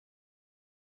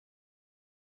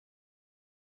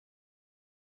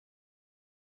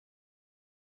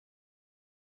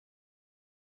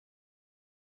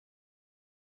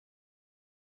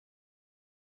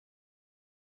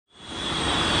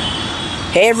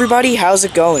Hey everybody, how's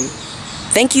it going?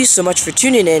 Thank you so much for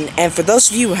tuning in, and for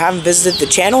those of you who haven't visited the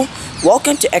channel,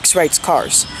 welcome to X Writes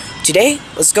Cars. Today,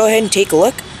 let's go ahead and take a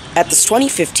look at this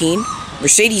 2015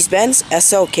 Mercedes-Benz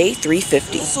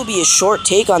SLK350. This will be a short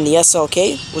take on the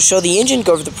SLK. We'll show the engine,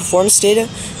 go over the performance data,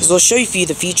 as well as show you a few of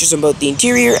the features on both the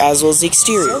interior as well as the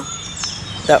exterior.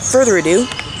 Without further ado,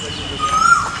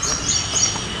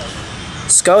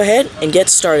 let's go ahead and get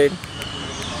started.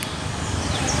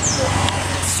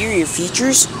 Exterior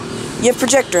features: you have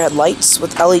projector headlights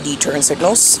with LED turn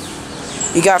signals.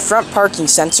 You got front parking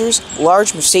sensors,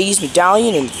 large Mercedes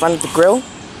medallion in the front of the grille,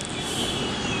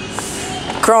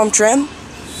 chrome trim,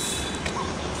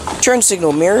 turn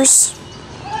signal mirrors.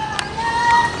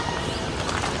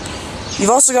 You've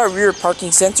also got rear parking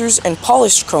sensors and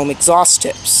polished chrome exhaust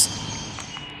tips.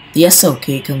 The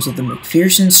SLK comes with a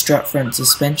McPherson strut front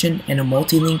suspension and a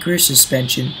multi-link rear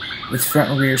suspension with front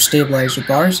and rear stabilizer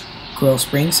bars, coil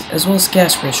springs, as well as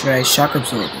gas pressurized shock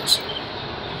absorbers.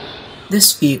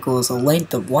 This vehicle is a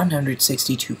length of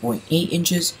 162.8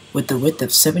 inches with a width of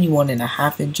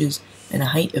 71.5 inches and a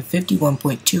height of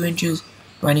 51.2 inches,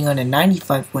 running on a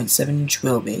 95.7 inch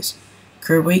wheelbase.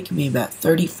 Curb weight can be about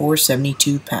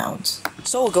 3,472 pounds.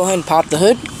 So we'll go ahead and pop the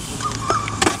hood.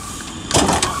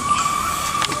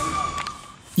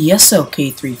 The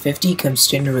SLK350 comes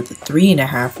standard with a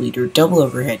 3.5 liter double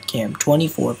overhead cam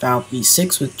 24 valve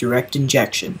V6 with direct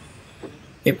injection.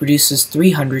 It produces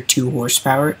 302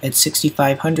 horsepower at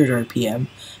 6,500 RPM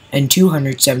and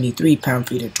 273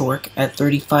 pound-feet of torque at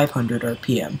 3,500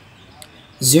 RPM.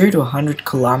 0 to 100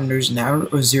 kilometers an hour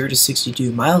or 0 to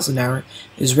 62 miles an hour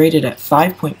is rated at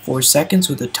 5.4 seconds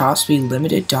with a top speed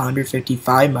limited to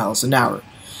 155 miles an hour.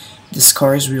 This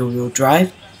car is rear-wheel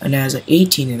drive and has an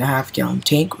 18.5 gallon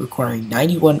tank requiring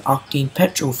 91 octane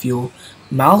petrol fuel.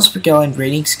 Miles per gallon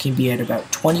ratings can be at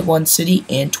about 21 city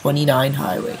and 29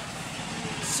 highway.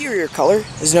 Exterior color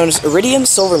is known as iridium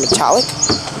silver metallic,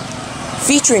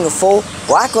 featuring a full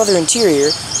black leather interior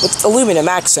with aluminum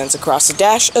accents across the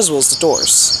dash as well as the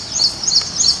doors.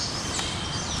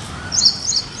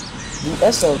 The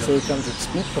SLK comes with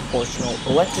speed proportional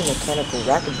electromechanical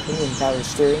rack and pinion power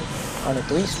steering on a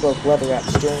 3-spoke leather-wrapped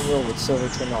steering wheel with silver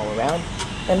trim all around,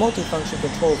 and multifunction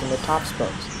controls in the top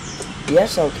spokes. The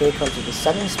SLK comes with a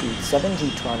 7-speed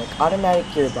 7G-tronic automatic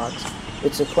gearbox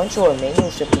with sequential or manual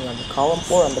shifting on the column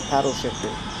or on the paddle shifter,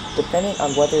 dependent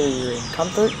on whether you're in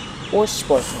comfort or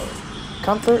sport mode.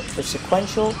 Comfort for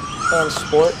sequential and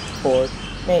sport for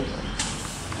manual.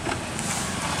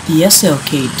 The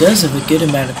SLK does have a good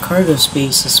amount of cargo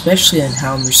space, especially on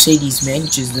how Mercedes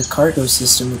manages the cargo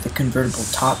system with a convertible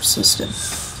top system.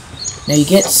 Now you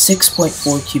get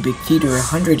 6.4 cubic feet or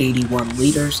 181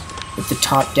 liters with the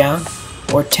top down,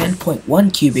 or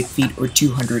 10.1 cubic feet or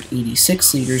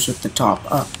 286 liters with the top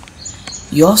up.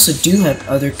 You also do have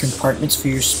other compartments for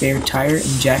your spare tire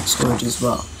and jack storage as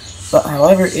well. But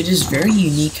however, it is very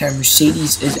unique how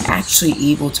Mercedes is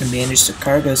actually able to manage the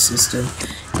cargo system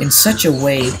in such a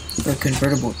way for a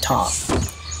convertible top.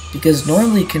 Because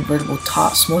normally convertible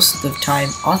tops most of the time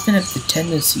often have the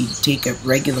tendency to take up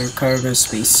regular cargo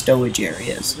space stowage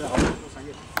areas.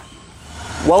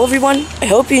 Well everyone, I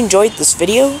hope you enjoyed this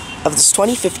video of this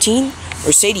 2015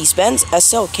 Mercedes-Benz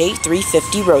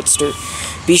SLK350 Roadster.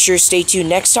 Be sure to stay tuned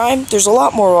next time. There's a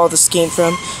lot more where all this came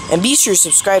from, and be sure to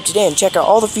subscribe today and check out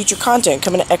all the future content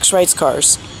coming to X Writes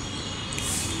Cars.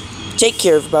 Take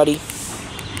care everybody.